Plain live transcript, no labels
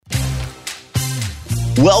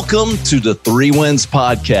Welcome to the Three Wins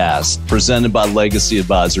Podcast, presented by Legacy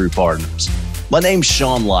Advisory Partners. My name's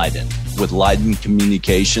Sean Lydon with Lydon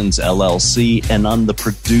Communications, LLC, and I'm the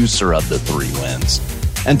producer of the Three Wins.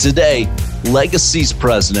 And today, Legacy's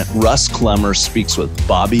president, Russ Clemmer, speaks with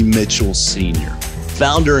Bobby Mitchell Sr.,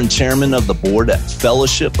 founder and chairman of the board at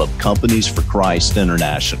Fellowship of Companies for Christ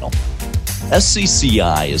International.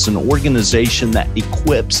 FCCI is an organization that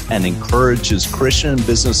equips and encourages Christian and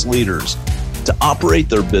business leaders to operate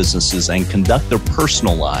their businesses and conduct their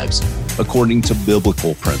personal lives according to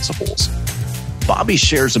biblical principles. Bobby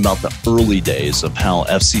shares about the early days of how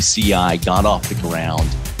FCCI got off the ground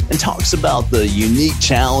and talks about the unique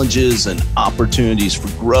challenges and opportunities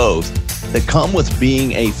for growth that come with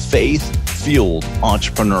being a faith-fueled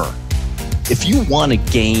entrepreneur. If you want to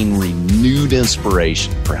gain renewed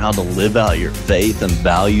inspiration for how to live out your faith and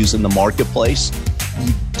values in the marketplace,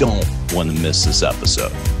 you don't want to miss this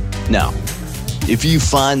episode. Now, if you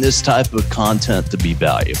find this type of content to be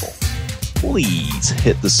valuable, please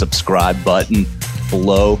hit the subscribe button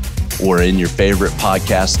below or in your favorite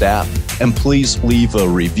podcast app, and please leave a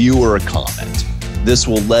review or a comment. This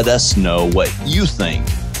will let us know what you think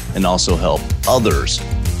and also help others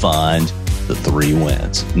find the Three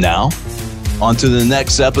Wins. Now, on to the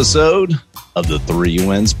next episode of the Three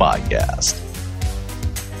Wins Podcast.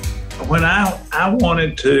 When I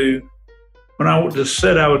just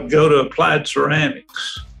said I would go to Applied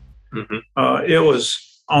Ceramics, it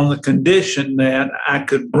was on the condition that I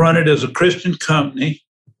could run it as a Christian company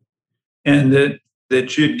and that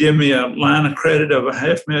you'd give me a line of credit of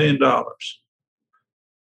 $500,000.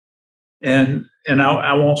 And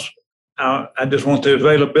I just want the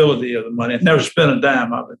availability of the money. I never spent a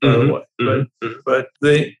dime of it, by the way. But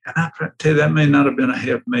I tell you, that may not have been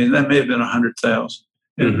 $500,000. That may have been $100,000.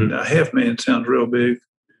 And $500,000 sounds real big.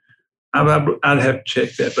 I'd have to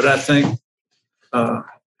check that, but I think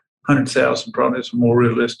 100,000 probably is a more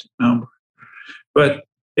realistic number. But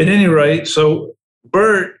at any rate, so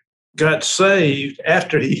Bert got saved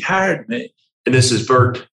after he hired me. And this is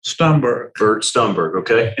Bert Stumberg. Bert Stumberg,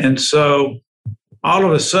 okay. And so all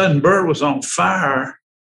of a sudden, Bert was on fire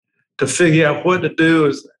to figure out what to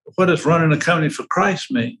do. What does running a company for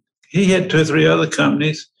Christ mean? He had 2 or 3 other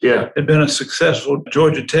companies. Yeah. Had been a successful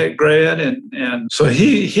Georgia Tech grad. And so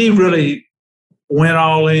he really went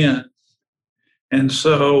all in. And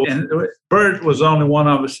Bert was the only one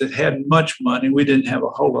of us that had much money. We didn't have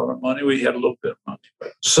a whole lot of money. We had a little bit of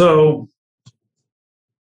money. So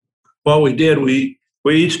what we did, we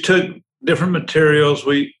each took different materials.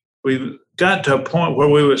 We got to a point where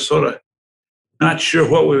we were sort of not sure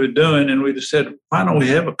what we were doing. And we just said, why don't we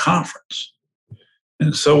have a conference?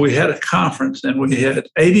 And so we had a conference, and we had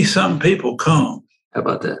 80-something people come. How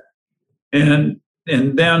about that? And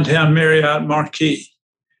in downtown Marriott Marquis.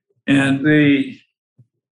 And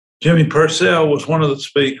Jimmy Purcell was one of the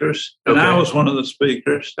speakers, and I was one of the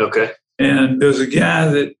speakers. Okay. And there was a guy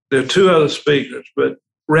there were 2 other speakers, but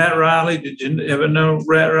Rat Riley, did you ever know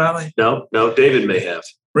Rat Riley? No, David may have.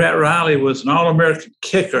 Rat Riley was an All-American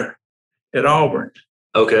kicker at Auburn.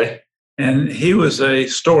 Okay. And he was a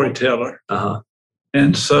storyteller. Uh-huh.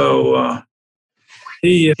 And so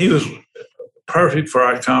he was perfect for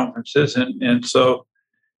our conferences. And so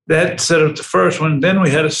that set up the first one. Then we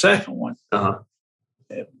had a second one. Uh-huh.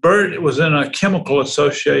 Bert was in a chemical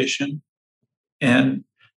association, and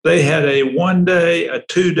they had a 1-day, a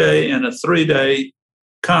 2-day, and a 3-day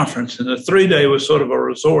conference. And the 3-day was sort of a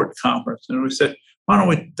resort conference. And we said, why don't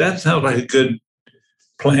we, that sounds like a good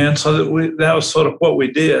plan. So that was sort of what we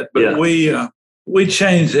did. But we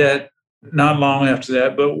changed that not long after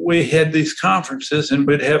that, but we had these conferences, and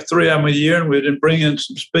we'd have 3 of them a year, and we'd bring in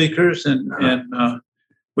some speakers, and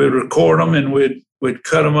we'd record them, and we'd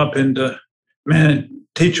cut them up into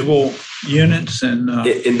teachable units. And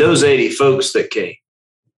in those 80 folks that came,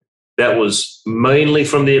 that was mainly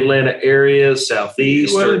from the Atlanta area,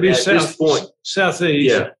 southeast. Well, it'd be at this point,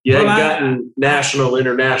 southeast. Yeah, you hadn't gotten national,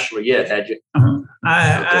 international yet, had you?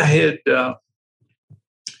 I had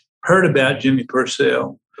heard about Jimmy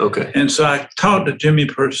Purcell. Okay. And so I talked to Jimmy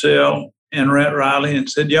Purcell and Rat Riley and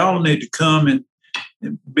said, y'all need to come and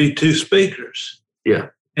be 2 speakers. Yeah.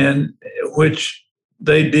 And which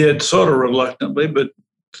they did sort of reluctantly, but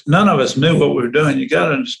none of us knew what we were doing. You got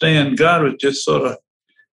to understand, God was just sort of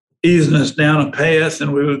easing us down a path,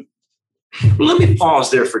 and we would. Well, let me pause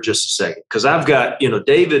there for just a second, because I've got,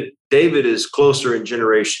 David is closer in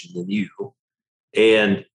generation than you.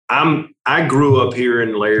 And I grew up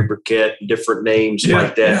hearing Larry Burkett and different names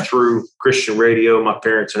like that through Christian radio. My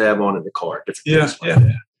parents would have on in the car, different things like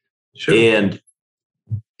that. Sure. And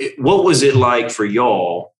what was it like for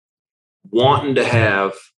y'all wanting to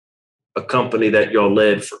have a company that y'all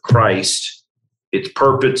led for Christ, its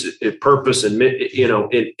purpose, and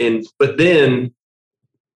but then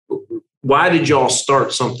why did y'all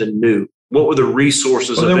start something new? What were the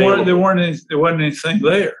resources available? There wasn't anything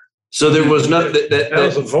there. So there was nothing that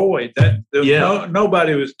was a void.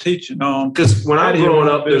 Nobody was teaching on. Because when I'm growing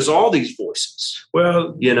up, there's all these voices.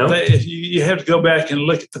 Well, if you have to go back and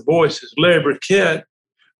look at the voices. Larry Burkett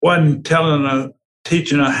wasn't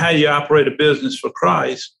teaching on how you operate a business for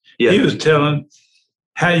Christ. Yeah. He was telling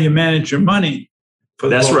how you manage your money for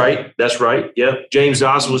the Lord. Right. That's right. Yep. James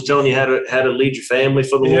Dawson was telling you how to lead your family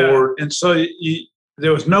for the Lord. And so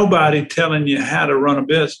there was nobody telling you how to run a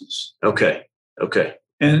business. Okay.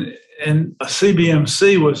 And a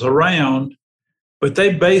CBMC was around, but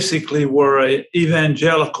they basically were an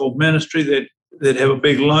evangelical ministry that have a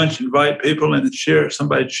big lunch, invite people, and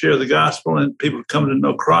somebody share the gospel, and people come to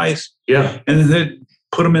know Christ. Yeah. And then they'd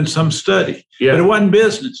put them in some study. Yeah. But it wasn't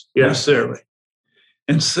business necessarily.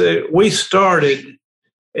 And so we started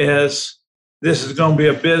as this is going to be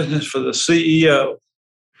a business for the CEO.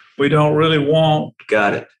 We don't really want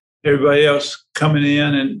everybody else coming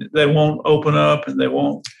in, and they won't open up, and they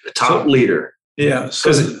won't. The top leader. Yeah.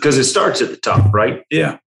 Because it starts at the top, right?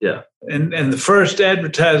 Yeah. Yeah. And the first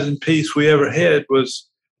advertising piece we ever had was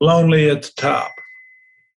Lonely at the Top.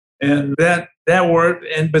 And that worked.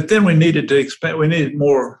 But then we needed to expand. We needed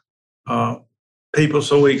more people,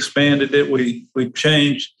 so we expanded it. We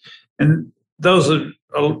changed. And those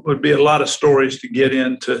would be a lot of stories to get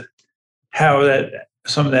into how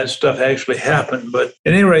some of that stuff actually happened. But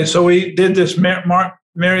at any rate, so we did this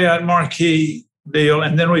Marriott Marquis deal,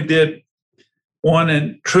 and then we did one,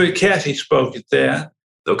 and Kathy spoke at that.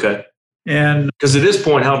 Okay. And because at this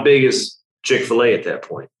point, how big is Chick-fil-A at that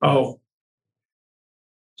point? Oh,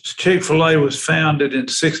 Chick-fil-A was founded in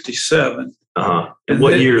 1967. Uh-huh. And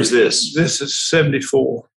what year is this? This is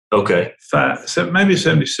 1974. Okay. Maybe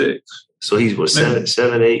 1976. So he was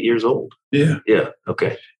 7, 8 years old. Yeah. Yeah.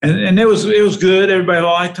 Okay. And it was good. Everybody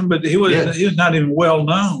liked him, but he was not even well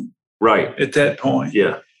known. Right. At that point.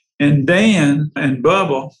 Yeah. And Dan and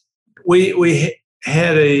Bubba, we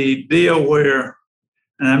had a deal where,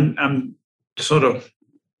 and I'm sort of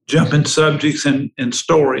jumping subjects and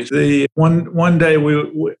stories. The one day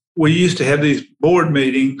we used to have these board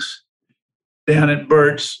meetings down at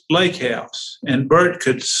Bert's lake house, and Bert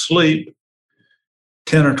could sleep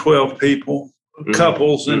 10 or 12 people,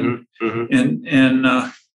 couples, and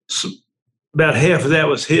about half of that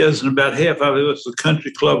was his, and about half of it was the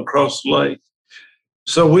country club across the lake.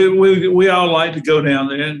 So we all liked to go down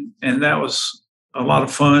there, and that was a lot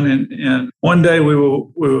of fun. And one day we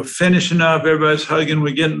were finishing up, everybody's hugging,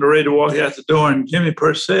 we're getting ready to walk out the door, and Jimmy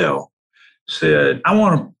Purcell said, I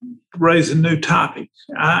want to raise a new topic.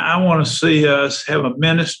 I want to see us have a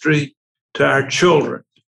ministry to our children.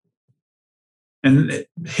 And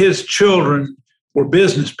his children were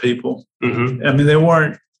business people. Mm-hmm. I mean, they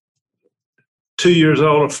weren't 2 years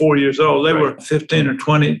old or 4 years old. They were 15 or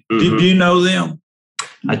 20. Mm-hmm. Do you know them?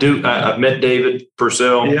 I do. I've met David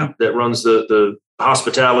Purcell that runs the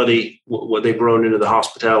hospitality, what they've grown into the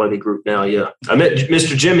hospitality group now. Yeah. I met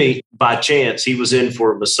Mr. Jimmy by chance. He was in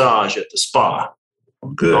for a massage at the spa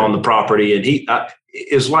on the property. And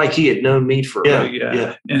it's like he had known me for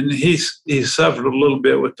yeah. And he suffered a little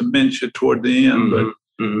bit with dementia toward the end, but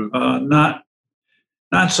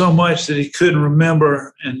not so much that he couldn't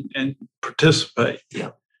remember and participate.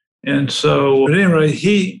 Yeah. And so, but anyway,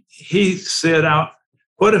 he said,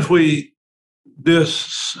 what if we do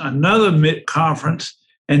another conference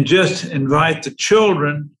and just invite the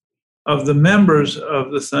children of the members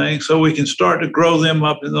of the thing so we can start to grow them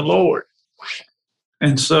up in the Lord?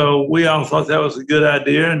 And so we all thought that was a good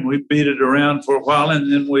idea, and we beat it around for a while,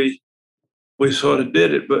 and then we sort of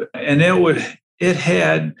did it. It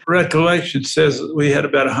had, recollection says that we had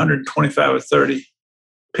about 125 or 30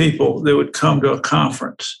 people that would come to a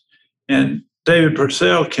conference. And David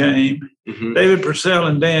Purcell came. Mm-hmm. David Purcell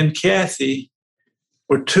and Dan Cathy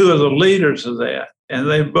were two of the leaders of that. And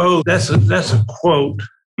they both, that's a quote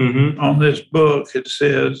on this book. It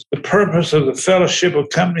says, the purpose of the Fellowship of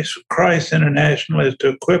Companies for Christ International is to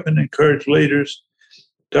equip and encourage leaders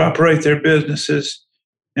to operate their businesses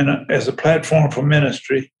as a platform for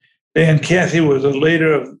ministry. Dan Cathy was a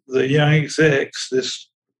leader of the Young Execs, this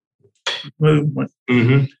movement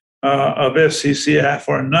of FCCI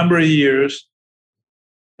for a number of years,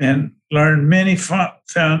 and learned many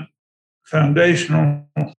foundational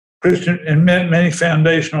Christian and met many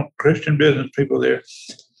foundational Christian business people there.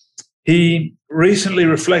 He recently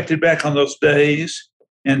reflected back on those days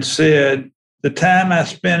and said, the time I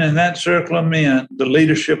spent in that circle of men, the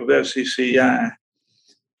leadership of FCCI,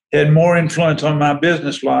 had more influence on my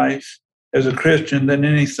business life as a Christian than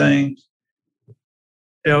anything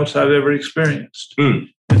else I've ever experienced. And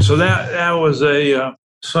so that was a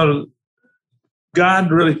sort of,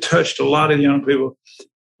 God really touched a lot of young people,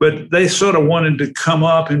 but they sort of wanted to come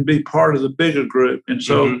up and be part of the bigger group. And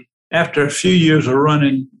so after a few years of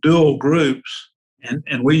running dual groups,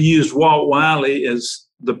 and we used Walt Wiley as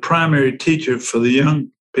the primary teacher for the young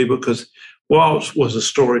people, because Walt was a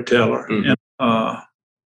storyteller and a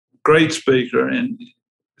great speaker. And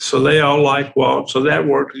so they all liked Walt. So that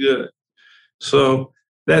worked good. So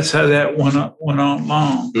that's how that went on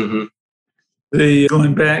long.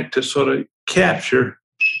 Going back to sort of capture,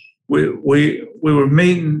 we were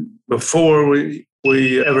meeting before we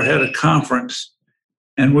ever had a conference,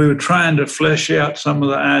 and we were trying to flesh out some of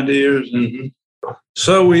the ideas. And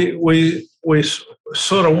so we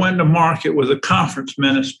sort of went to market with a conference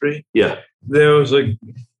ministry. Yeah. There was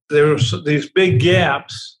these big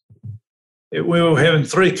gaps. We were having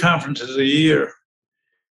 3 conferences a year.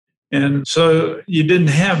 And so you didn't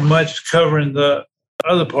have much covering the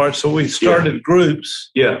other parts. So we started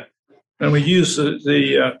groups. Yeah. And we used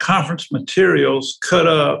the conference materials cut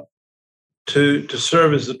up to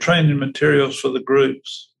serve as the training materials for the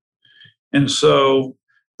groups. And so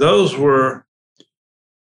those were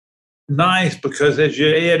nice because as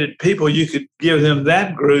you added people, you could give them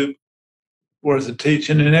that group worth of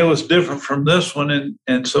teaching. And it was different from this one.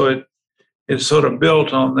 And so it sort of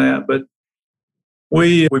built on that. But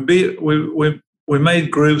we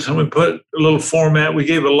made groups and we put a little format. We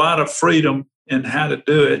gave a lot of freedom in how to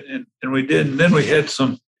do it, and we did. And then we had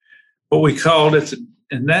some, what we called it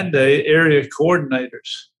in that day, area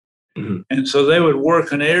coordinators. And so they would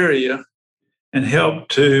work an area and help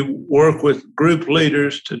to work with group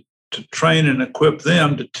leaders to train and equip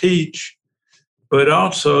them to teach, but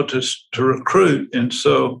also to recruit. And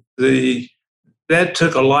so that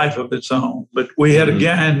took a life of its own. But we had a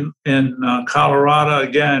guy in Colorado, a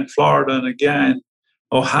guy in Florida, and a guy in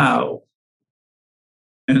Ohio.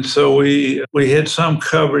 And so we had some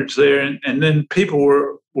coverage there, and then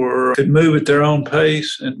people could move at their own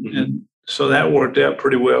pace, and so that worked out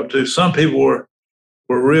pretty well too. Some people were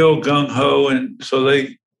real gung-ho, and so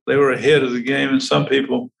they were ahead of the game, and some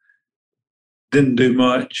people didn't do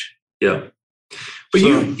much. Yeah. But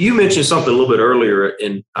you mentioned something a little bit earlier,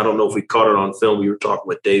 and I don't know if we caught it on film. You were talking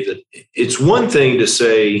with David. It's one thing to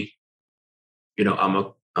say,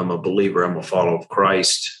 I'm a believer, I'm a follower of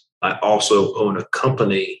Christ. I also own a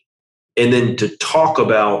company. And then to talk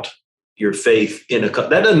about your faith in a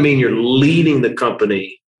company, that doesn't mean you're leading the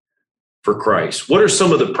company for Christ. What are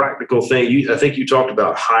some of the practical things? I think you talked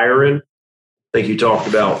about hiring. I think you talked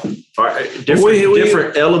about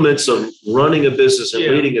different elements of running a business and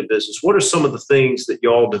leading a business. What are some of the things that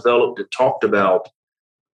y'all developed and talked about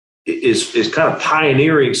is kind of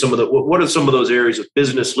pioneering some of what are some of those areas of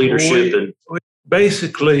business leadership?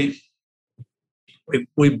 Basically,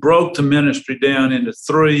 we broke the ministry down into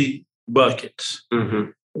 3 buckets.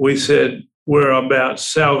 We said we're about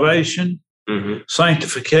salvation,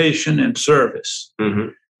 sanctification, and service.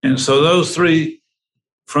 And so those 3,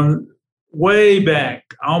 from way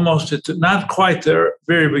back, almost not quite the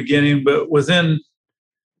very beginning, but within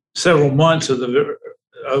several months of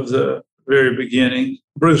the very beginning,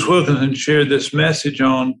 Bruce Wilkinson shared this message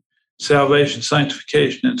on salvation,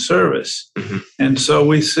 sanctification, and service. And so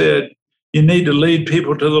we said, you need to lead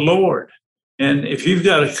people to the Lord. And if you've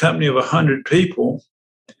got a company of 100 people,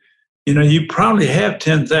 you probably have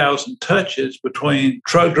 10,000 touches between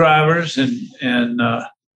truck drivers and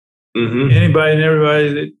anybody and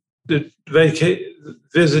everybody that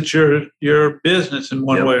visits your business in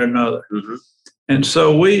one way or another. And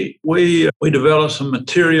so we developed some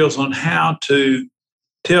materials on how to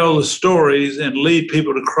tell the stories and lead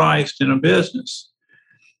people to Christ in a business.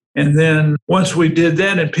 And then once we did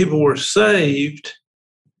that and people were saved,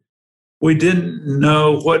 we didn't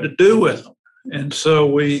know what to do with them. And so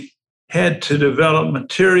we had to develop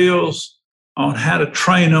materials on how to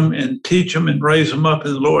train them and teach them and raise them up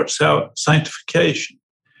in the Lord, sanctification.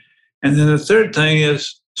 And then the third thing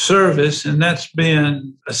is service, and that's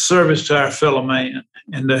being a service to our fellow man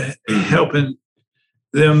and helping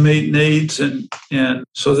them meet needs. And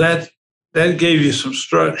so that gave you some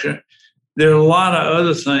structure. There are a lot of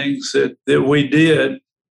other things that we did.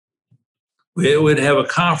 We'd have a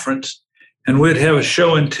conference and we'd have a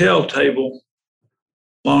show and tell table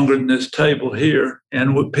longer than this table here.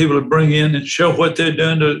 And people would bring in and show what they're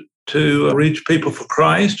doing to reach people for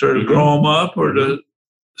Christ or to grow them up or to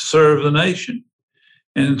serve the nation.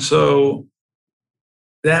 And so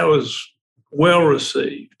that was well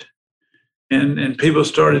received. And people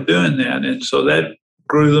started doing that. And so that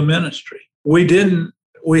grew the ministry. We didn't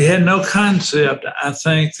we had no concept, I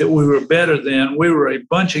think, that we were better than. We were a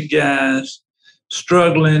bunch of guys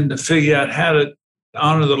struggling to figure out how to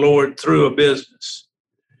honor the Lord through a business.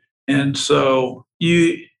 And so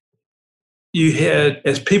you had,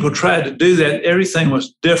 as people tried to do that, everything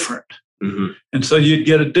was different. Mm-hmm. And so you'd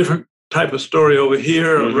get a different type of story over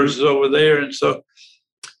here mm-hmm. versus over there. And so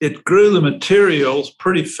it grew the materials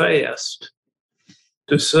pretty fast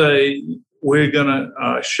to say, we're going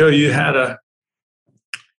to show you how to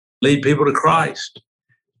lead people to Christ.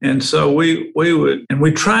 And so we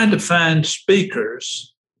tried to find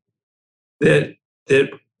speakers that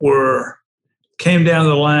came down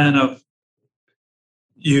the line of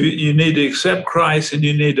you need to accept Christ and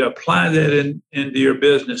you need to apply that into your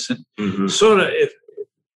business. And mm-hmm. sort of if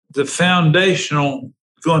the foundational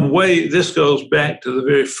this goes back to the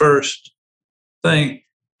very first thing.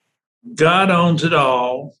 God owns it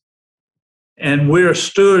all, and we're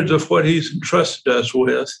stewards of what He's entrusted us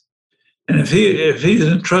with. And if He's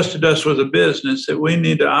entrusted us with a business, that we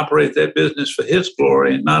need to operate that business for His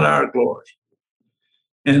glory and not our glory.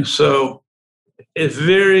 And so it's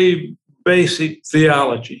very basic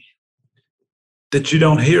theology that you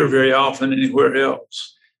don't hear very often anywhere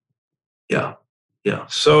else. Yeah. Yeah.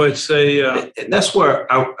 So it's and that's where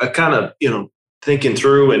I kind of, thinking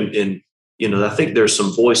through and I think there's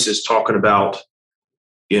some voices talking about,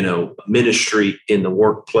 ministry in the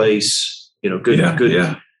workplace, good.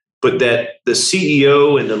 Yeah. But that the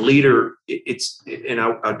CEO and the leader,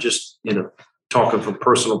 I just, talking from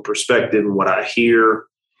personal perspective and what I hear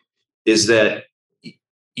is that,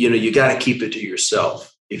 you got to keep it to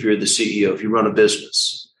yourself. If you're the CEO, if you run a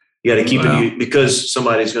business, you got to keep it because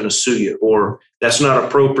somebody's going to sue you, or that's not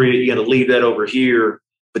appropriate. You got to leave that over here.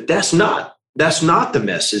 But that's not the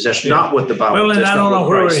message. That's not what the Bible. Well, and I don't know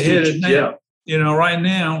where we're headed now. Yeah. Right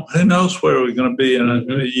now, who knows where we're going to be in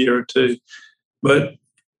a year or two. But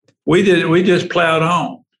we just plowed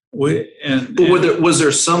on. Was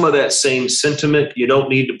there some of that same sentiment? You don't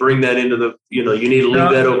need to bring that into the. You need to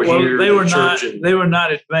leave that over here. They were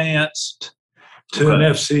not advanced to an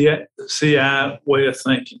FCCI way of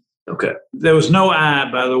thinking. Okay. There was no I,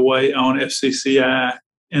 by the way, on FCCI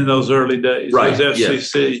in those early days. Right. It was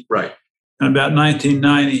FCC. Yeah. Right. And about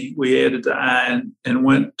 1990, we added the I and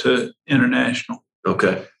went to international.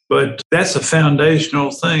 Okay. But that's a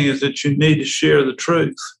foundational thing, is that you need to share the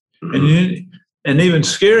truth. Mm-hmm. And even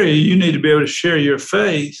scarier, you need to be able to share your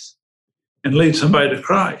faith and lead somebody to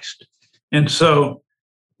Christ. And so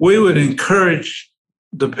we would encourage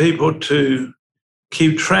the people to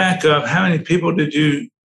keep track of how many people did you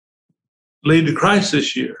lead to Christ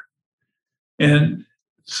this year. And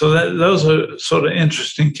so those are sort of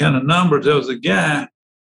interesting kind of numbers. There was a guy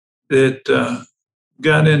that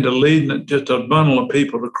got into leading just a bundle of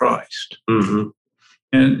people to Christ. Mm-hmm.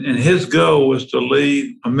 And his goal was to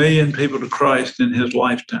lead 1 million people to Christ in his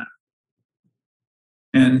lifetime.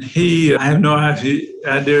 And I have no idea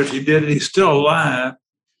if he did it. He's still alive.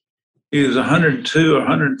 He was 102 or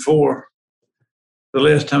 104 the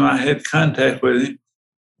last time I had contact with him.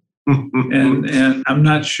 and I'm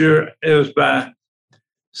not sure, it was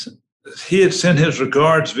he had sent his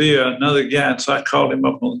regards via another guy, and so I called him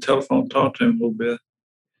up on the telephone, talked to him a little bit.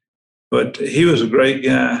 But he was a great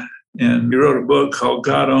guy, and he wrote a book called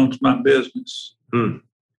God Owns My Business. Mm.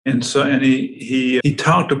 And so, and he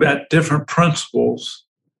talked about different principles.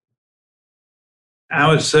 I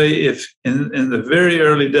would say if in the very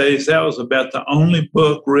early days, that was about the only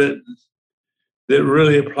book written that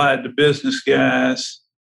really applied to business guys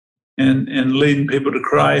and leading people to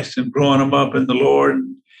Christ and growing them up in the Lord.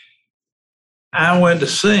 And I went to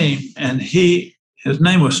see him, and his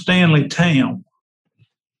name was Stanley Tam.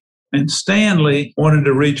 And Stanley wanted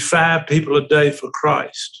to reach 5 people a day for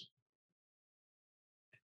Christ.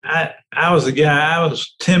 I was a guy, I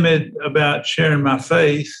was timid about sharing my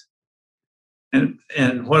faith.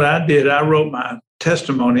 And what I did, I wrote my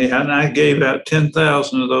testimony and I gave out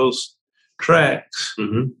 10,000 of those tracts.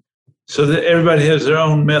 Mm-hmm. So that everybody has their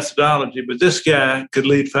own methodology. But this guy could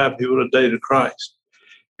lead 5 people a day to Christ.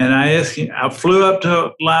 And I asked him, I flew up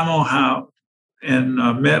to Lima, Ohio, and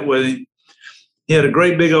met with him. He had a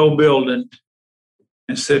great big old building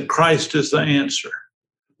and said, Christ is the answer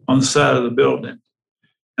on the side of the building.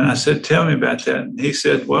 And I said, tell me about that. And he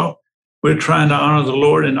said, well, we're trying to honor the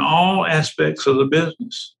Lord in all aspects of the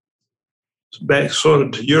business. It's back sort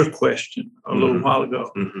of to your question a little mm-hmm. while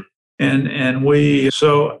ago. Mm-hmm.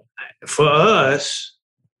 So for us,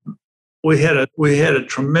 we had a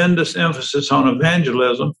tremendous emphasis on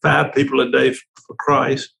evangelism, 5 people a day for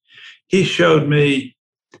Christ. He showed me,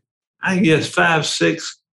 I guess, 5,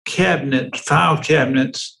 6 file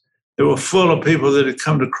cabinets that were full of people that had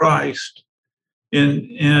come to Christ.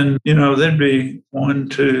 there'd be 1,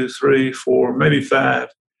 2, 3, 4, maybe 5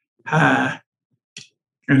 high,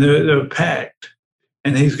 and they're packed.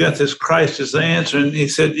 And he's got this Christ as the answer. And he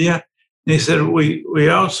said, yeah. And he said, we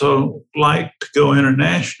also like to go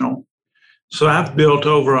international. So I've built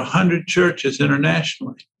over 100 churches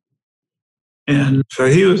internationally. And so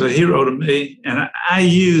he was a hero to me. And I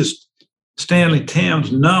used Stanley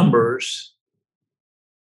Tam's numbers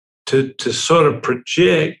to sort of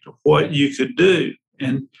project what you could do.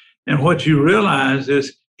 And what you realize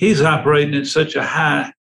is he's operating at such a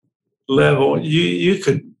high level, you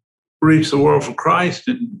could reach the world for Christ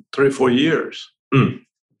in 3 or 4 years. Mm.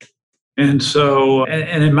 And so,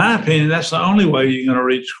 and in my opinion, that's the only way you're going to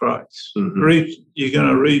reach Christ. Mm-hmm. You're going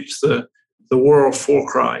to reach the world for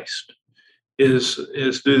Christ is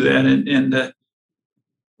do that. And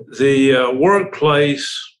the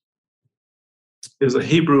workplace is a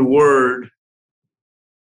Hebrew word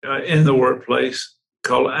in the workplace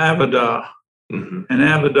called avodah. Mm-hmm. And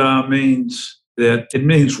avodah means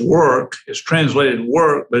work. It's translated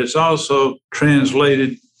work, but it's also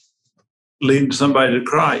translated leading somebody to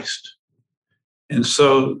Christ. And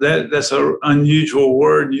so that's an unusual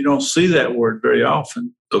word. You don't see that word very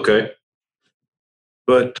often. Okay.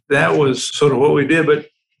 But that was sort of what we did. But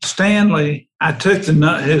Stanley, I took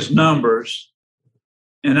his numbers,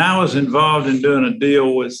 and I was involved in doing a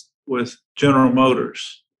deal with General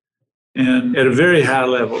Motors, and at a very high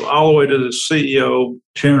level, all the way to the CEO,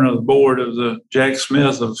 chairman of the board of the Jack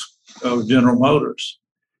Smith of General Motors.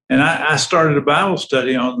 And I started a Bible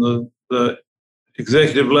study on the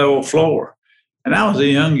executive level floor. And I was a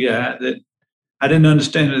young guy that I didn't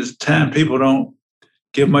understand at the time. People don't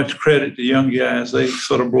give much credit to young guys. They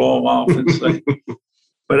sort of blow them off and say,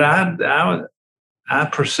 but I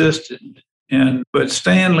persisted. But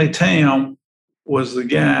Stanley Tam was the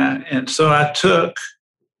guy. And so I took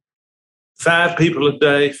 5 people a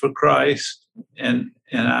day for Christ, and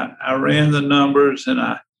I ran the numbers, and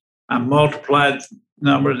I multiplied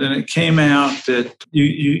numbers, and it came out that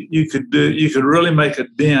you could really make a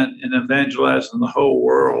dent in evangelizing the whole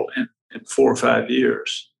world in 4 or 5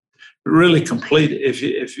 years. Really complete it.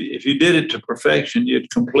 If you did it to perfection, you'd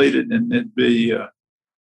complete it, and it'd be.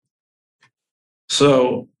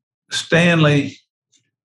 So Stanley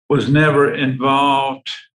was never involved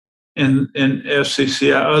in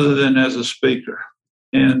FCCI other than as a speaker,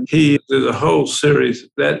 and there's a whole series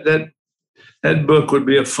that book would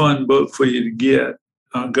be a fun book for you to get.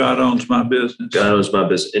 God Owns My Business. God Owns My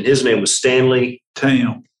Business. And his name was Stanley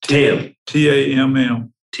Tam. Tam.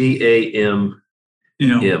 Tamm. Tamm.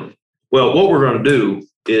 Well, what we're going to do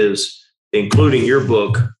is, including your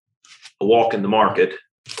book, A Walk in the Market,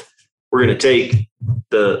 we're going to take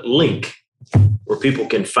the link where people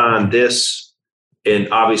can find this, and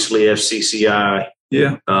obviously FCCI.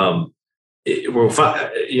 Yeah. We'll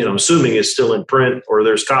find, assuming it's still in print or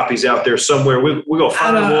there's copies out there somewhere, we're going to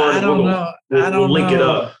find one. I don't know. We'll link it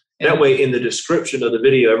up. That way, in the description of the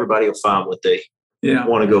video, everybody will find what they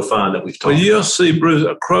want to go find that we've talked about. You'll see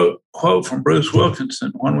a quote from Bruce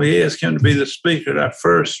Wilkinson when we asked him to be the speaker at our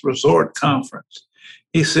first resort conference.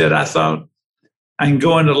 He said, I thought I can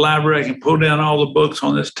go into the library, I can pull down all the books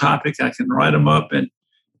on this topic, I can write them up. And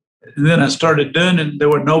then I started doing it, and there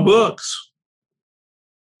were no books.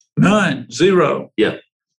 None, 0. Yeah.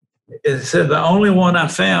 It said the only one I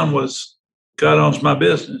found was God Owns My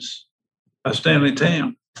Business by Stanley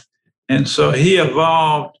Tam. And so he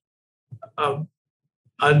evolved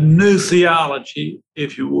a new theology,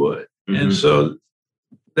 if you would. Mm-hmm. And so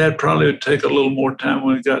that probably would take a little more time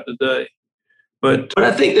when we got today. But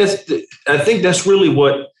I think that's really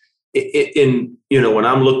what when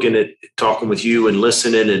I'm looking at talking with you and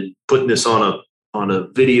listening and putting this on a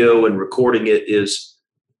video and recording it is,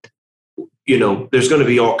 there's going to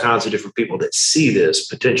be all kinds of different people that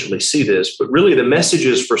potentially see this, but really the message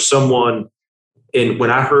is for someone. And when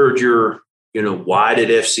I heard why did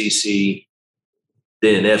FCC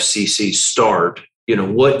start?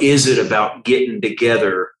 What is it about getting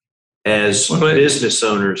together as business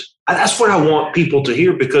owners? That's what I want people to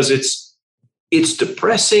hear, because it's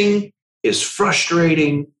depressing, it's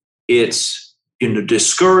frustrating, it's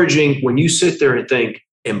discouraging when you sit there and think,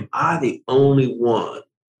 am I the only one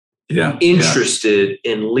interested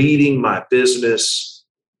in leading my business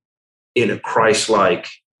in a Christ-like,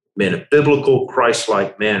 a biblical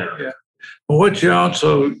Christ-like manner? Yeah. Well, what you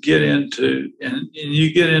also get into, and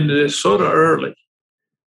you get into this sort of early,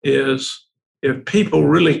 is if people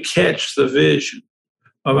really catch the vision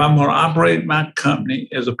of I'm going to operate my company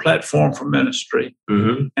as a platform for ministry,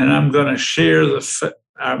 mm-hmm. and I'm going to share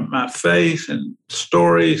my faith and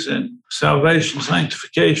stories and salvation,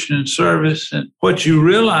 sanctification, and service. And what you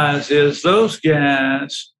realize is those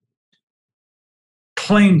guys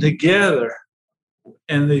cling together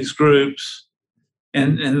in these groups,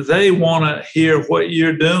 and they want to hear what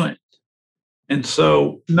you're doing. And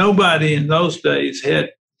so nobody in those days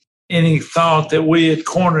had any thought that we had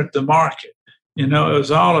cornered the market. It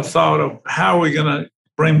was all a thought of how are we going to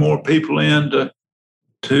bring more people in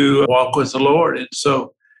to walk with the Lord. And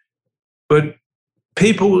so, but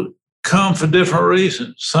people come for different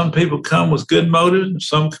reasons. Some people come with good motives, and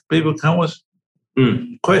some people come with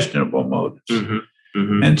questionable motives. Mm-hmm.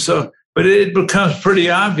 Mm-hmm. And so, but it becomes pretty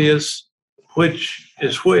obvious which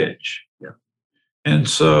is which. Yeah. And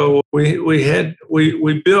so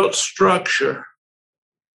we built structure,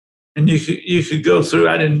 and you could go through.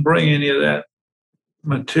 I didn't bring any of that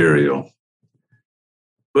material,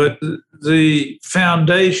 but the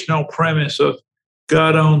foundational premise of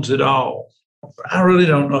God owns it all. I really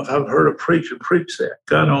don't know if I've heard a preacher preach that.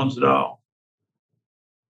 God owns it all.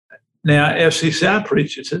 Now, FCCI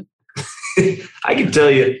preaches it. I can tell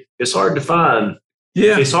you, it's hard to find.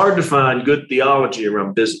 Yeah, it's hard to find good theology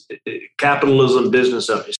around business, capitalism, business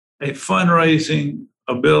owners. A fundraising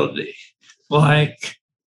ability, like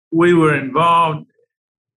we were involved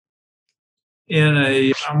in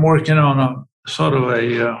I'm working on a sort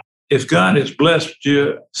of if God has blessed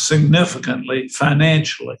you significantly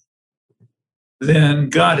financially, then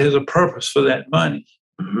God has a purpose for that money.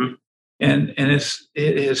 Mm-hmm. And it's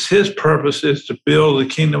his purpose is to build the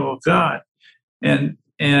kingdom of God. And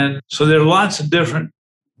so there are lots of different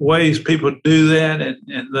ways people do that, and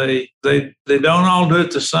they don't all do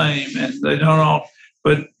it the same, and they don't all,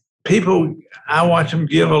 but people, I watch them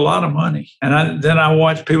give a lot of money, and then I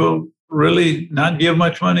watch people really not give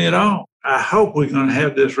much money at all. I hope we're going to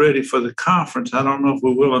have this ready for the conference. I don't know if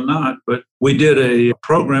we will or not, but we did a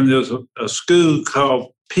program. There was a school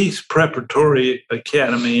called Peace Preparatory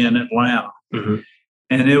Academy in Atlanta. Mm-hmm.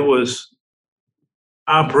 And it was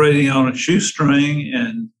operating on a shoestring,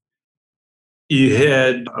 and you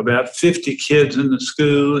had about 50 kids in the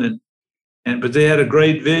school, but they had a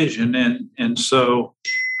great vision. And so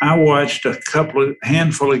I watched a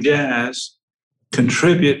handful of guys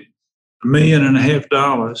contribute $1.5 million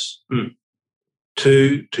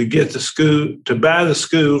to get the school, to buy the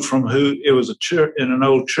school from who it was a church in an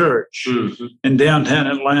old church in downtown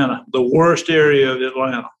Atlanta, the worst area of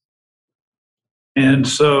Atlanta. And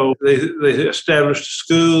so they established a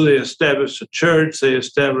school, they established a church, they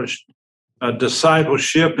established a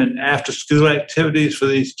discipleship and after-school activities for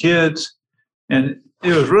these kids. And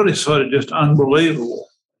it was really sort of just unbelievable.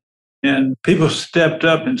 And people stepped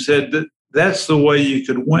up and said that that's the way you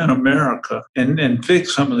could win America and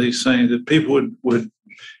fix some of these things, that people would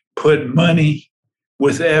put money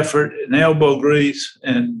with effort and elbow grease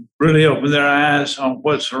and really open their eyes on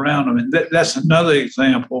what's around them. And that's another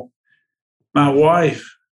example. My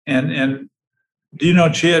wife, and do you know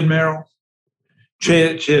Chad Merrill?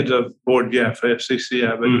 Chad's a board guy for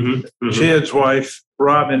FCCI, but Chad's wife,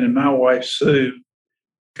 Robin, and my wife, Sue,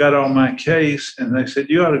 got on my case, and they said,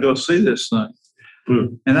 you ought to go see this thing.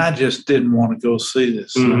 And I just didn't want to go see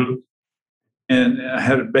this thing. And I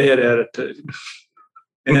had a bad attitude.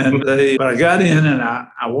 And but I got in, and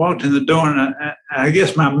I walked in the door, and I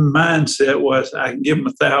guess my mindset was I can give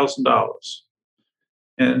them $1,000.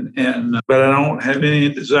 But I don't have any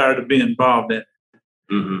desire to be involved in it.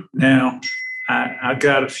 Mm-hmm. Now, I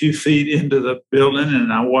got a few feet into the building,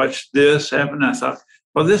 and I watched this happen. I thought,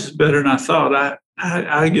 well, this is better than I thought.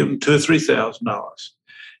 I give them $2,000 or $3,000.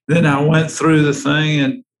 Then I went through the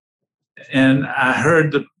thing, and I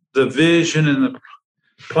heard the vision and the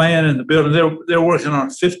plan in the building. They're working on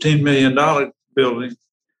a $15 million building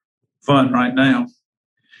fund right now.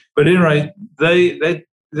 But anyway,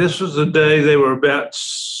 this was the day they were about,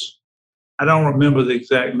 I don't remember the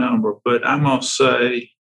exact number, but I'm going to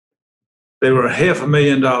say they were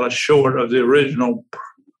 $500,000 short of the original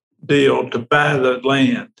deal to buy the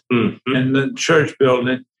land and the church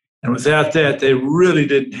building. And without that, they really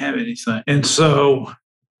didn't have anything. And so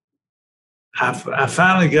I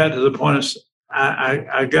finally got to the point of,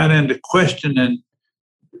 I got into questioning.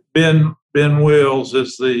 Ben Wills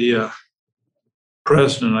is the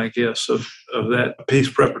president, I guess, of that Peace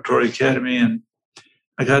Preparatory Academy. And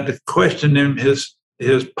I got to question him, his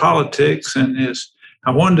politics, and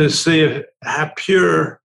I wanted to see how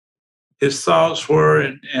pure his thoughts were.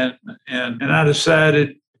 And I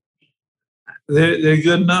decided they're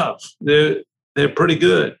good enough. They're pretty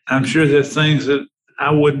good. I'm sure there are things that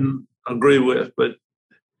I wouldn't agree with, but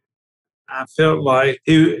I felt like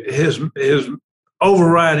his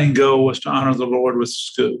overriding goal was to honor the Lord with the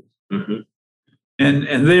school. Mm-hmm.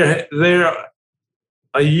 and they're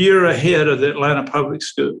a year ahead of the Atlanta public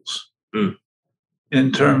schools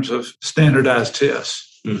in terms of standardized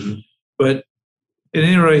tests. Mm-hmm. But at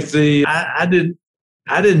any rate, I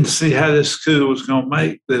didn't see how this school was going to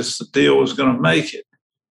make this deal was going to make it.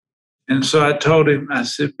 And so I told him, I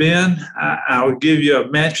said, Ben, I will give you a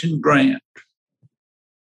matching grant.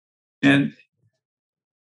 And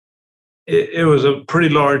it was a pretty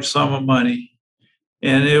large sum of money.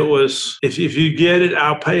 And it was, if you get it,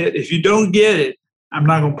 I'll pay it. If you don't get it, I'm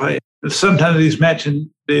not going to pay it. Sometimes these matching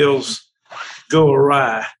deals go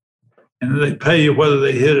awry, and they pay you whether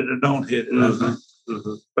they hit it or don't hit it.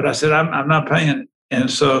 Mm-hmm. But I said, I'm not paying it. And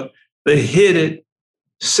so they hit it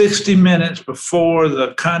 60 minutes before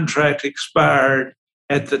the contract expired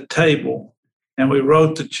at the table. And we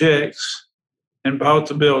wrote the checks and bought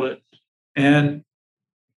the building. And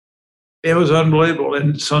it was unbelievable.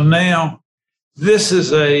 And so now,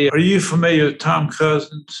 are you familiar with Tom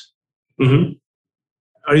Cousins? Mm-hmm.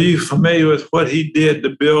 Are you familiar with what he did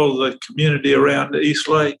to build the community around the East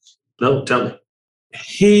Lake? No, tell me.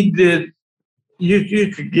 He did,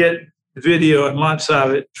 you could get video and lots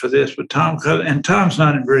of it for this, but Tom's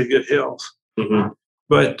not in very good health. Mm-hmm.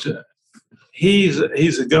 But he's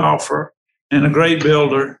a golfer and a great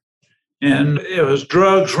builder. And it was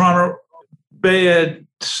drugs, runner, bed,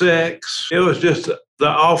 sex. It was just the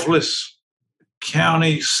awfulest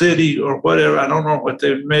county, city, or whatever. I don't know what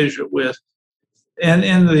they measure it with. And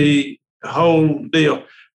in the whole deal,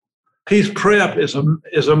 Peace Prep is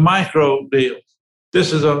a micro deal.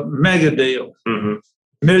 This is a mega deal, mm-hmm.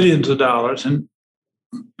 millions of dollars. And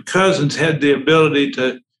Cousins had the ability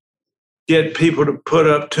to get people to put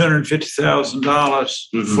up $250,000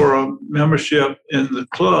 mm-hmm. for a membership in the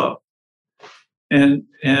club. And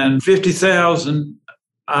 50,000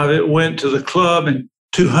 of it went to the club, and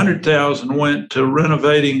 200,000 went to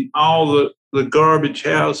renovating all the garbage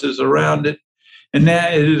houses around it. And now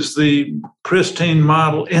it is the pristine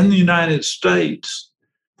model in the United States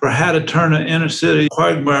for how to turn an inner city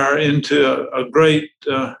quagmire into a great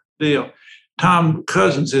deal. Tom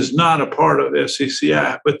Cousins is not a part of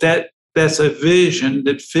FCCI, but that's a vision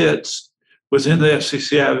that fits within the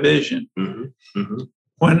FCCI vision. Mm-hmm. Mm-hmm.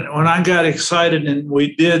 When I got excited and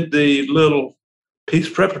we did the little Peace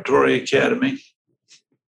Preparatory Academy,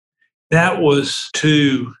 that was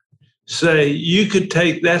to say you could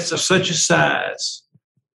take such a size,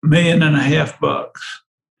 $1.5 million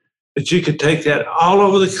that you could take that all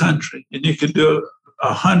over the country and you could do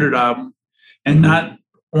 100 of them and not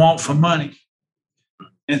want for money.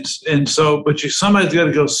 And so, but somebody's got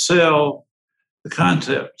to go sell the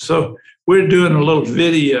concept. So we're doing a little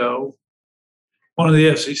video. One of the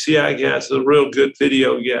FCCI guys is a real good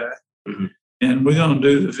video guy. Mm-hmm. And we're going to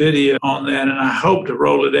do the video on that. And I hope to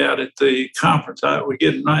roll it out at the conference. We're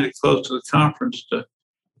getting mighty close to the conference to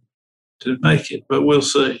make it, but we'll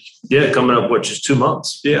see. Yeah, coming up, just 2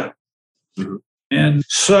 months. Yeah. Mm-hmm.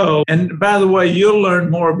 And by the way, you'll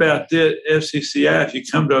learn more about the FCCI if you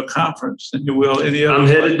come to a conference than you will any other. I'm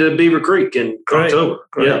headed to Beaver Creek in October.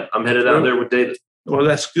 Great. Yeah, I'm headed out there with David. Well,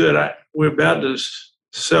 that's good. We're about to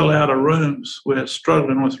sell out of rooms. We're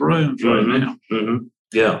struggling with rooms right now. Mm-hmm.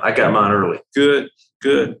 Yeah, I got mine early. Good.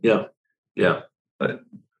 Yeah. But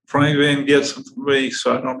Frank Van gets them for me,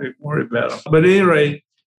 so I don't even worry about them. But at any rate,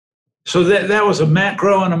 so that was a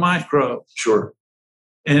macro and a micro. Sure.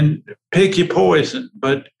 And pick your poison,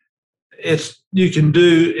 but you can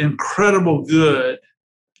do incredible good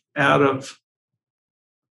out of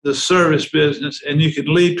the service business, and you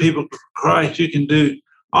can lead people to Christ. You can do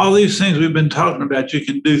all these things we've been talking about. You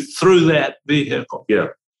can do through that vehicle. Yeah.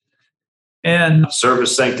 And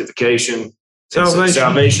service, sanctification,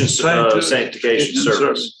 salvation, sanctification,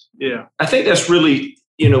 service. Yeah. I think that's really,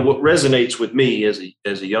 what resonates with me as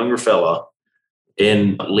a younger fella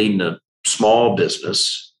in leading a small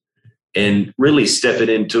business and really stepping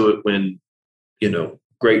into it when,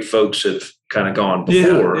 great folks have kind of gone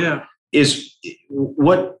before. Yeah. Is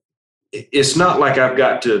it's not like I've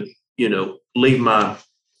got to, leave my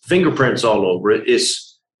fingerprints all over it.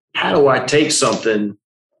 It's how do I take something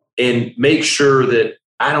and make sure that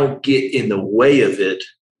I don't get in the way of it.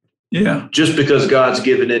 Yeah. Just because God's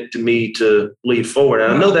given it to me to lead forward.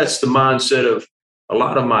 And I know that's the mindset of a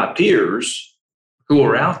lot of my peers who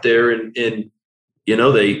are out there and they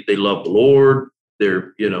love the Lord.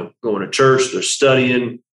 They're, going to church, they're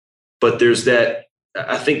studying, but there's that,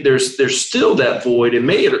 I think there's still that void, and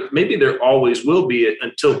maybe there always will be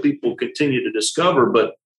until people continue to discover,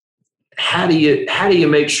 but how do you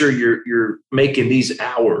make sure you're making these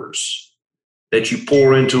hours that you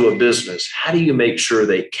pour into a business? How do you make sure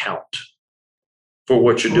they count? for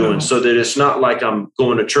what you're doing, so that it's not like I'm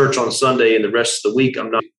going to church on Sunday and the rest of the week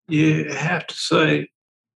I'm not. You have to say,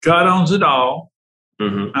 God owns it all.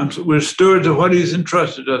 Mm-hmm. We're stewards of what he's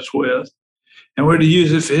entrusted us with, and we're to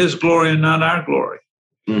use it for his glory and not our glory.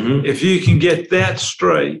 Mm-hmm. If you can get that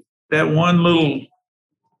straight, that one little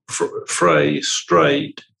phrase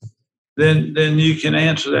straight, then you can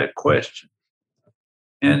answer that question.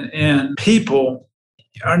 And people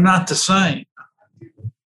are not the same.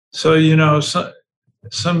 So,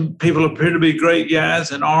 some people appear to be great guys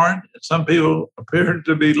and aren't. Some people appear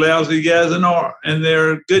to be lousy guys and are, and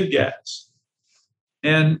they're good guys.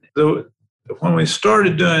 And when we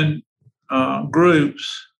started doing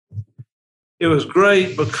groups, it was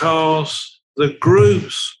great because the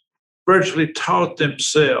groups virtually taught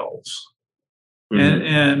themselves. Mm-hmm.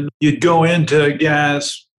 And you'd go into a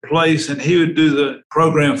guy's place and he would do the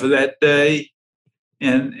program for that day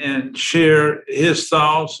and share his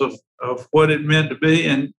thoughts of what it meant to be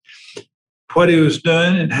and what he was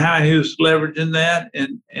doing and how he was leveraging that.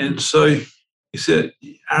 And so he said,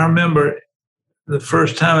 I remember the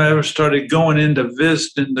first time I ever started going into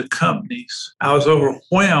visiting the companies, I was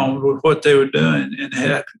overwhelmed with what they were doing and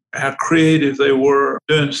how creative they were,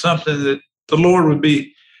 doing something that the Lord would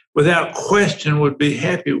be, without question, would be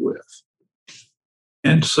happy with.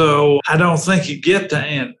 And so I don't think you get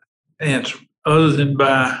the answer other than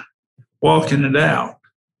by walking it out.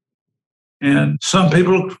 And some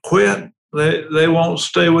people quit. They won't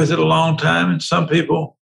stay with it a long time. And some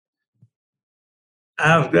people,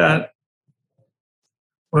 Bill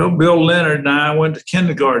Leonard and I went to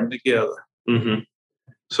kindergarten together. Mm-hmm.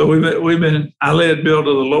 So I led Bill to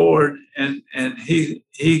the Lord, and he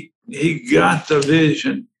got the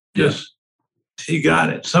vision. He got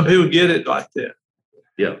it. Some people get it like that.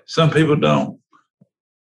 Yeah. Some people don't.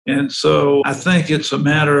 And so I think it's a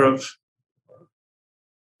matter of,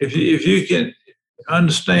 if you can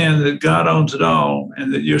understand that God owns it all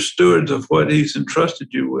and that you're stewards of what he's entrusted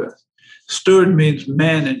you with. Steward means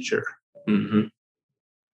manager. Mm-hmm.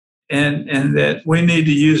 And that we need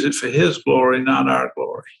to use it for his glory, not our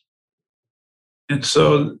glory. And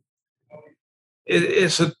so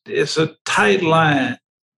it's a tight line.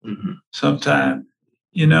 Mm-hmm. Sometimes,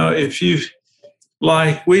 if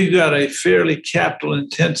we've got a fairly capital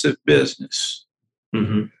intensive business.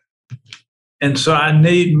 Mm-hmm. And so I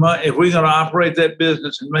need money. If we're going to operate that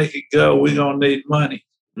business and make it go, we're going to need money.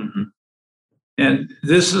 Mm-hmm. And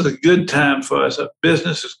this is a good time for us.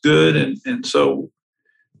 Business is good. And so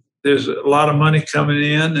there's a lot of money coming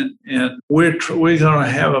in. And we're going to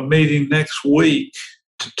have a meeting next week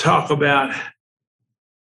to talk about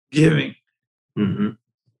giving. Mm-hmm.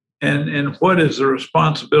 And what is the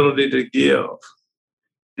responsibility to give.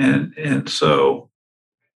 And so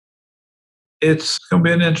it's going to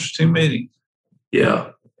be an interesting meeting.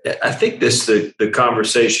 Yeah, I think the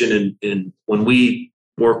conversation and when we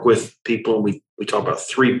work with people, we talk about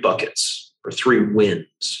 3 buckets or 3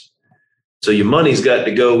 wins. So your money's got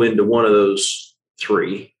to go into one of those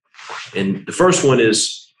 3. And the first one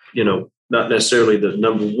is, not necessarily the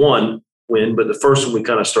number one win, but the first one we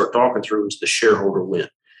kind of start talking through is the shareholder win.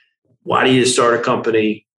 Why do you start a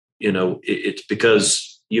company? It's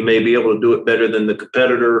because you may be able to do it better than the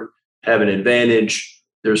competitor, have an advantage.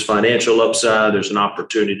 There's financial upside. There's an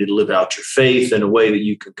opportunity to live out your faith in a way that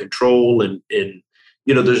you can control. And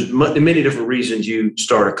there's many different reasons you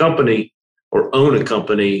start a company or own a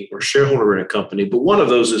company or shareholder in a company. But one of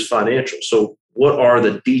those is financial. So what are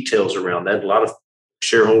the details around that? A lot of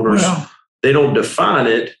shareholders, they don't define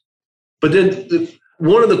it. But then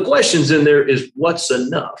one of the questions in there is, what's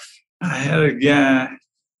enough? I had a guy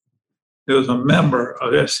who was a member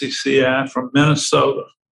of FCCI from Minnesota.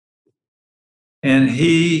 And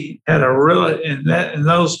he had in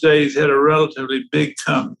those days had a relatively big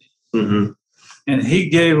company. Mm-hmm. And he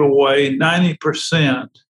gave away 90%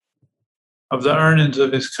 of the earnings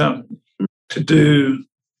of his company to do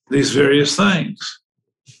these various things.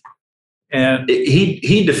 And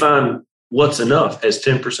he defined what's enough as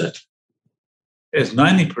 10%. As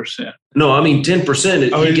 90%. No, I mean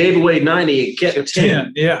 10%. He gave away 90 and kept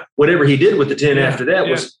 10. Yeah. Whatever he did with the 10 after that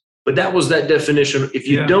was, but that was that definition. If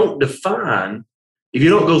you don't define, if you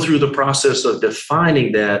don't go through the process of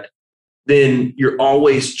defining that, then you're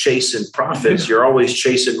always chasing profits. You're always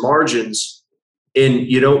chasing margins, and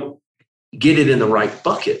you don't get it in the right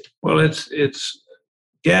bucket. Well, it's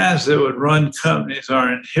guys that would run companies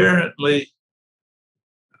are inherently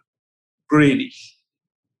greedy,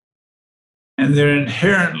 and they're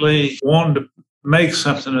inherently wanting to make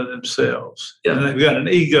something of themselves, and they've got an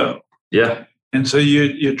ego. Yeah. And so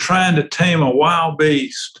you're trying to tame a wild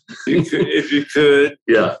beast, if you could.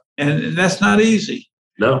 Yeah. And that's not easy.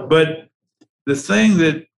 No. But the thing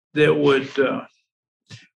that would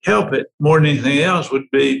help it more than anything else would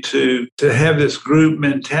be to have this group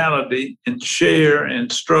mentality and share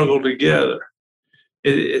and struggle together.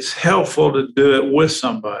 It's helpful to do it with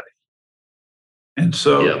somebody. And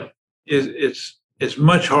so it's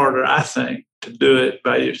much harder, I think, to do it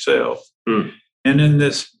by yourself. Mm. And in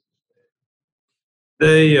this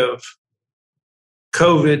day of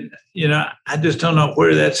COVID, I just don't know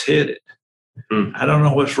where that's headed. Mm. I don't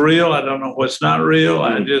know what's real. I don't know what's not real.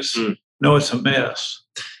 Mm. I just know it's a mess.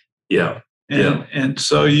 Yeah. And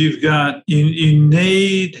so you've got, you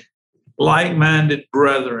need like-minded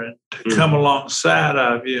brethren to come alongside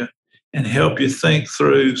of you and help you think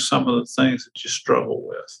through some of the things that you struggle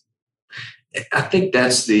with. I think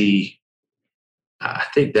that's the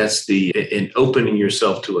in opening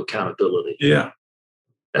yourself to accountability. Yeah.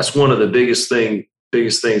 That's one of the biggest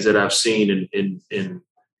things that I've seen and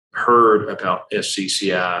heard about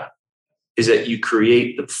FCCI is that you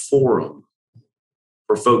create the forum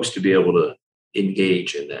for folks to be able to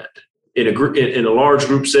engage in that in a group, in a large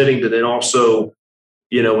group setting, but then also,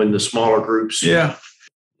 in the smaller groups. Yeah.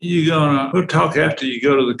 We'll talk after you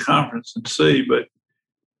go to the conference and see, but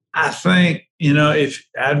I think, if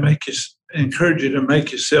I'd encourage you to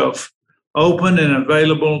make yourself open and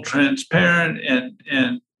available, transparent,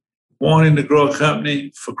 and wanting to grow a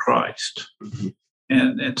company for Christ,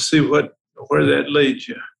 and see where that leads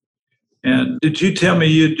you. And did you tell me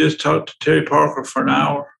you just talked to Terry Parker for an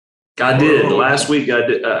hour? I did. Last week I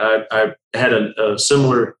did. I had a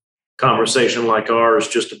similar conversation like ours,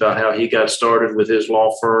 just about how he got started with his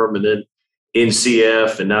law firm and then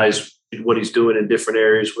NCF, and now what he's doing in different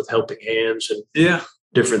areas with Helping Hands and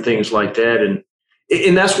different things like that.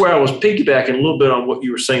 And that's where I was piggybacking a little bit on what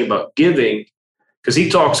you were saying about giving, because he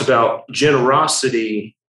talks about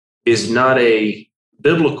generosity is not a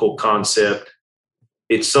biblical concept.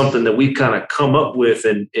 It's something that we've kind of come up with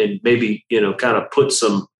and maybe, kind of put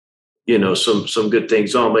some good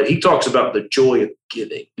things on. But he talks about the joy of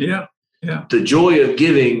giving. Yeah. Yeah. The joy of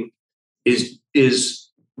giving is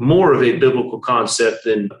more of a biblical concept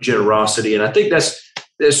than generosity. And I think that's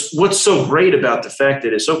what's so great about the fact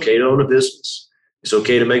that it's okay to own a business. It's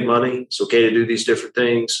okay to make money. It's okay to do these different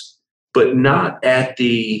things, but not at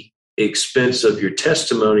the expense of your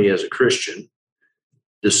testimony as a Christian.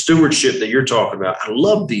 The stewardship that you're talking about. I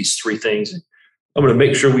love these three things. I'm going to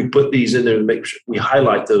make sure we put these in there and make sure we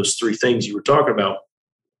highlight those three things you were talking about.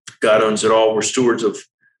 God owns it all. We're stewards of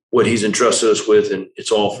what he's entrusted us with, and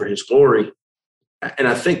it's all for his glory. And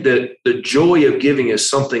I think that the joy of giving is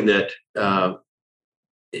something that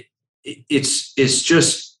it's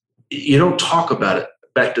just, you don't talk about it.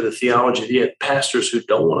 Back to the theology, you have pastors who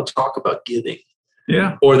don't want to talk about giving.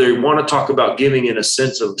 Yeah. Or they want to talk about giving in a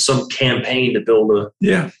sense of some campaign to build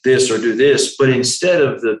this or do this. But instead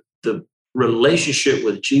of the relationship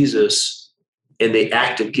with Jesus and the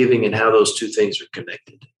act of giving and how those two things are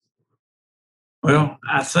connected. Well,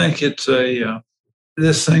 I think it's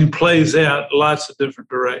this thing plays out lots of different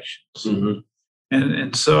directions. Mm-hmm.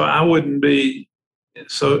 And so I wouldn't be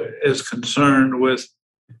so as concerned with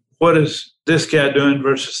what is this guy doing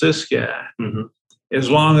versus this guy. Mm-hmm. As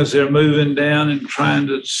long as they're moving down and trying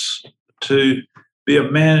to be a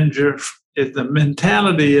manager, if the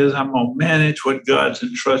mentality is I'm going to manage what God's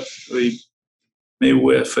entrusted me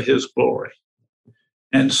with for his glory.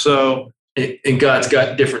 And so... And God's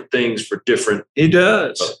got different things for different He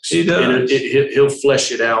does. folks. He does. And he'll flesh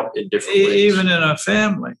it out in different ways. Even in a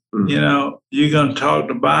family. Mm-hmm. You're going to talk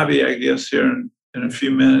to Bobby, I guess, here in a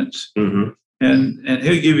few minutes. Mm-hmm. And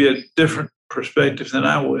he'll give you a different perspective than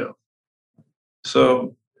I will.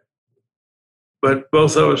 So, but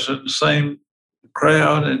both of us are in the same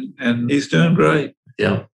crowd, and he's doing great.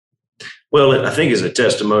 Yeah. Well, I think it's a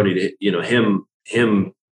testimony to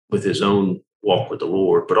him with his own walk with the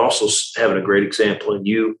Lord, but also having a great example in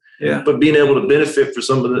you. Yeah. But being able to benefit for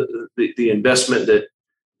some of the investment that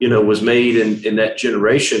was made in that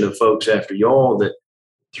generation of folks after y'all, that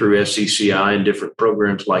through FCCI and different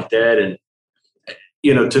programs like that. And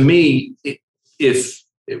to me, if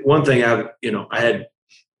one thing I had,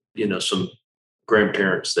 some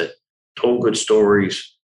grandparents that told good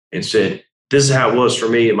stories and said, this is how it was for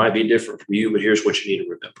me. It might be different from you, but here's what you need to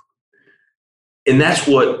remember. And that's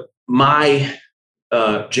what my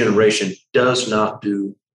generation does not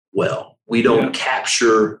do well. We don't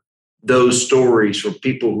capture those stories from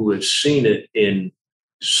people who have seen it in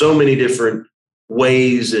so many different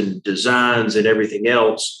ways and designs and everything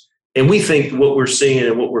else. And we think what we're seeing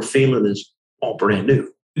and what we're feeling is all brand new.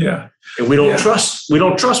 Yeah. And we don't trust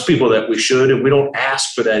people that we should, and we don't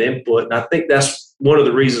ask for that input. And I think that's one of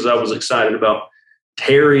the reasons I was excited about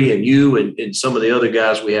Terry and you and some of the other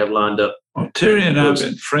guys we have lined up Well, Terry and I have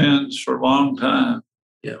been friends for a long time.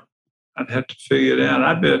 Yeah. I'd have to figure it out.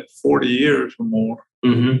 I bet 40 years or more.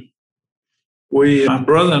 Mm-hmm. My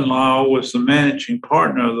brother-in-law was the managing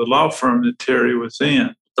partner of the law firm that Terry was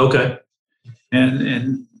in. Okay.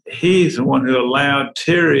 And he's the one who allowed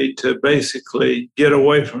Terry to basically get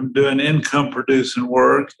away from doing income-producing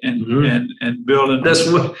work and building. That's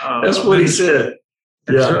what he said.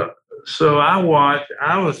 Yeah. So I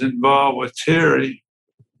was involved with Terry,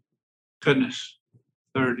 goodness,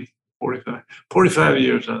 30, 45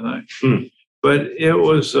 years, I think. Mm. But it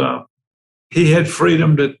was, he had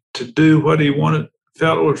freedom to do what he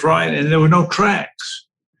felt was right, and there were no tracks.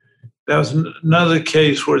 That was another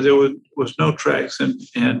case where there was no tracks. And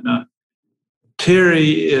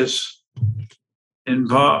Terry is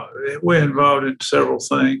involved, we're involved in several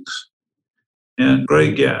things, and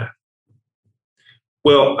great guy.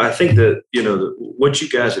 Well, I think that, what you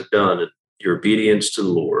guys have done and your obedience to the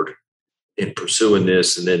Lord in pursuing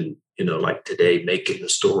this, and then, like today, making the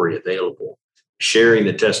story available, sharing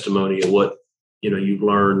the testimony of what, you've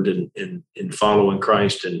learned in following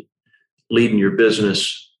Christ and leading your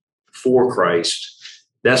business for Christ.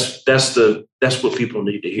 That's what people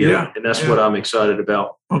need to hear. Yeah, and that's what I'm excited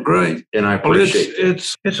about. Well, great. And I appreciate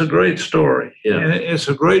it. It's a great story. Yeah. And it's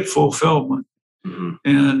a great fulfillment. Mm-hmm.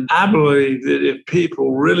 And I believe that if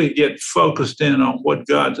people really get focused in on what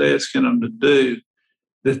God's asking them to do,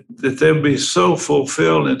 that they'll be so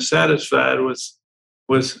fulfilled and satisfied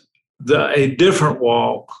with a different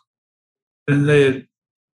walk than they had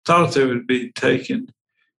thought they would be taken.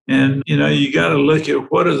 And, you got to look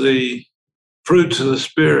at what are the fruits of the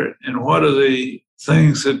Spirit and what are the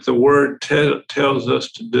things that the Word tells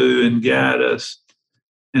us to do and guide us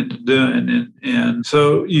into doing. And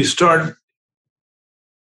so you start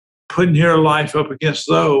putting your life up against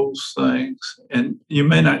those things, and you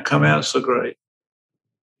may not come out so great.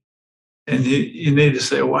 And you need to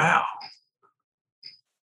say, wow,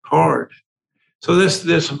 hard. So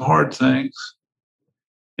there's some hard things.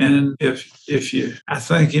 And I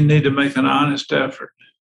think you need to make an honest effort.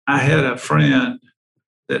 I had a friend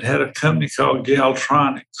that had a company called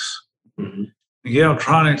Galtronics. Mm-hmm.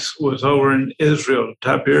 Galtronics was over in Israel,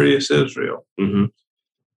 Tiberias, Israel. Mm-hmm.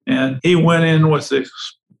 And he went in with this.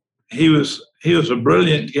 He was a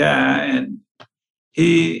brilliant guy, and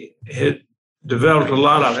he had developed a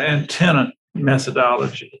lot of antenna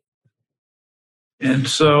methodology. And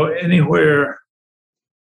so anywhere,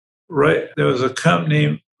 right, there was a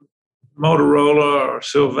company, Motorola or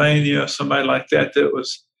Sylvania, somebody like that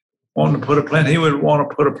was wanting to put a plant. He would want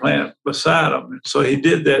to put a plant beside them. And so he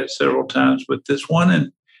did that several times. But this one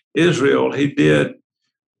in Israel, he did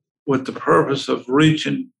with the purpose of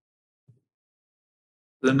reaching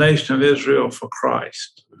the nation of Israel for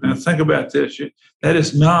Christ. Now think about this. That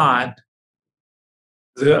is not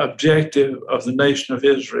the objective of the nation of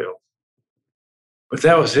Israel. But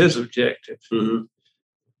that was his objective. Mm-hmm.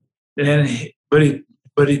 And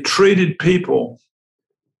but he treated people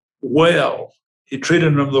well. He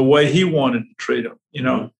treated them the way he wanted to treat them,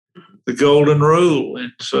 the golden rule.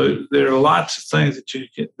 And so there are lots of things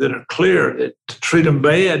that are clear that to treat them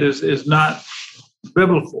bad is not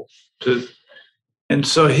biblical. And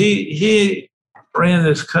so he ran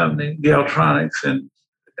this company, Galtronics, and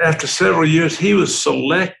after several years, he was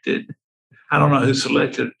selected. I don't know who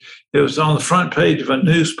selected it. It was on the front page of a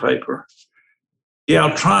newspaper.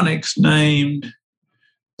 Galtronics named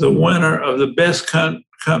the winner of the best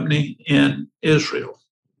company in Israel.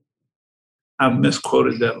 I've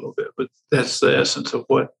misquoted that a little bit, but that's the essence of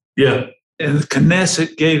what. Yeah. And the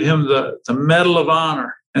Knesset gave him the Medal of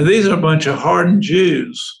Honor. And these are a bunch of hardened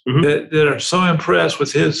Jews mm-hmm. that are so impressed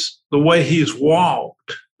with the way he's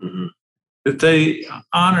walked mm-hmm. that they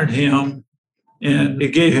honored him, and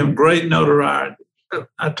it gave him great notoriety.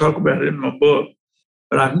 I talk about it in my book,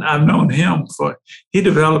 but I've known him he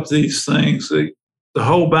developed these things. The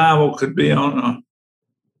whole Bible could be on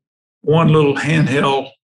one little handheld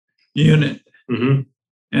unit. Mm-hmm.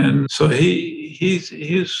 And so he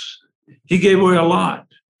gave away a lot.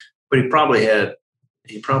 But it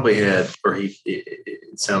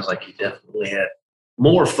sounds like he definitely had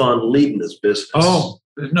more fun leading this business. Oh,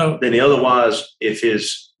 no. Than he otherwise if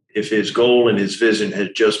his goal and his vision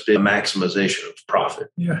had just been maximization of profit.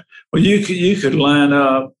 Yeah. Well, you could line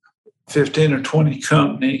up 15 or 20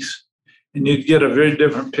 companies and you'd get a very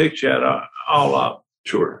different picture out of all of them.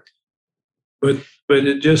 Sure. But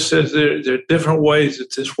it just says there are different ways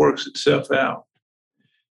that this works itself out.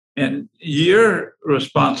 And your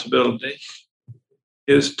responsibility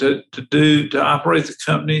is to operate the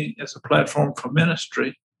company as a platform for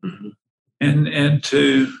ministry, mm-hmm. and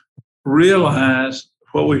to realize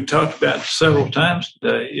what we've talked about several times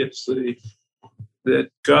today. It's that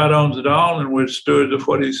God owns it all, and we're stewards of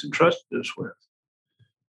what He's entrusted us with.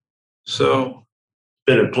 So, it's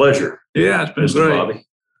been a pleasure. Yeah, it's been Mr. great. Bobby.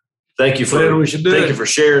 Thank you you for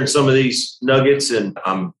sharing some of these nuggets, and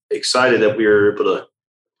I'm excited that we were able to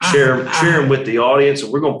share them with the audience.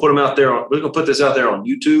 And we're going to put them out there. We're going to put this out there on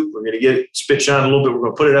YouTube. We're going to get it spit shine a little bit. We're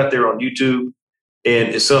going to put it out there on YouTube, and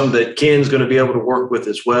it's something that Ken's going to be able to work with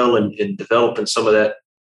as well, in developing some of that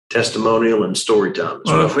testimonial and story time.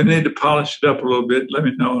 Well, if we need to polish it up a little bit, let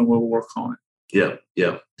me know and we'll work on it.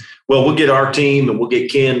 Yeah. Well, we'll get our team and we'll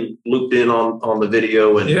get Ken looped in on the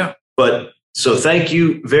video. But so thank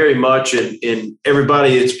you very much. And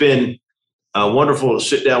everybody, it's been wonderful to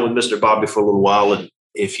sit down with Mr. Bobby for a little while. And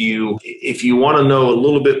if you want to know a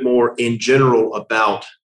little bit more in general about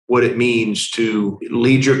what it means to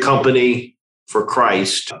lead your company for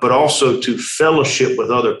Christ, but also to fellowship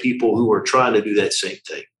with other people who are trying to do that same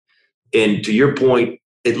thing. And to your point,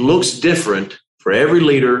 it looks different for every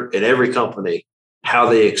leader in every company, how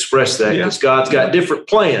they express that, because God's got different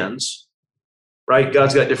plans, right?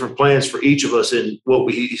 God's got different plans for each of us in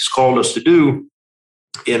what He's called us to do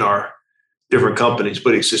in our different companies.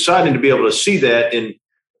 But it's exciting to be able to see that. And,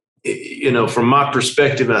 from my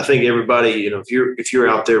perspective, and I think everybody, if you're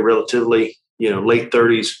out there relatively, late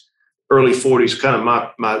 30s, early 40s, kind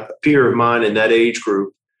of my peer of mine in that age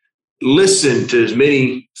group, listen to as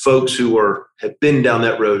many folks who have been down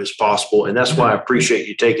that road as possible. And that's why I appreciate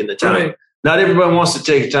you taking the time. Right. Not everybody wants to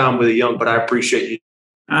take time with a young, but I appreciate you.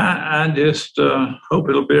 I just hope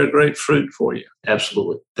it'll bear great fruit for you.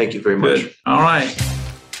 Absolutely. Thank you very much. Good. All right.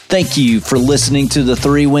 Thank you for listening to the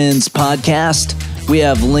 3 Wins podcast. We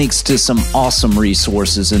have links to some awesome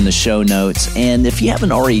resources in the show notes. And if you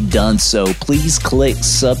haven't already done so, please click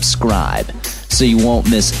subscribe so you won't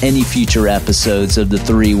miss any future episodes of the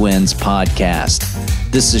 3 Wins podcast.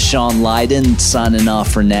 This is Sean Lydon signing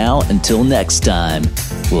off for now. Until next time,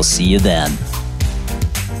 we'll see you then.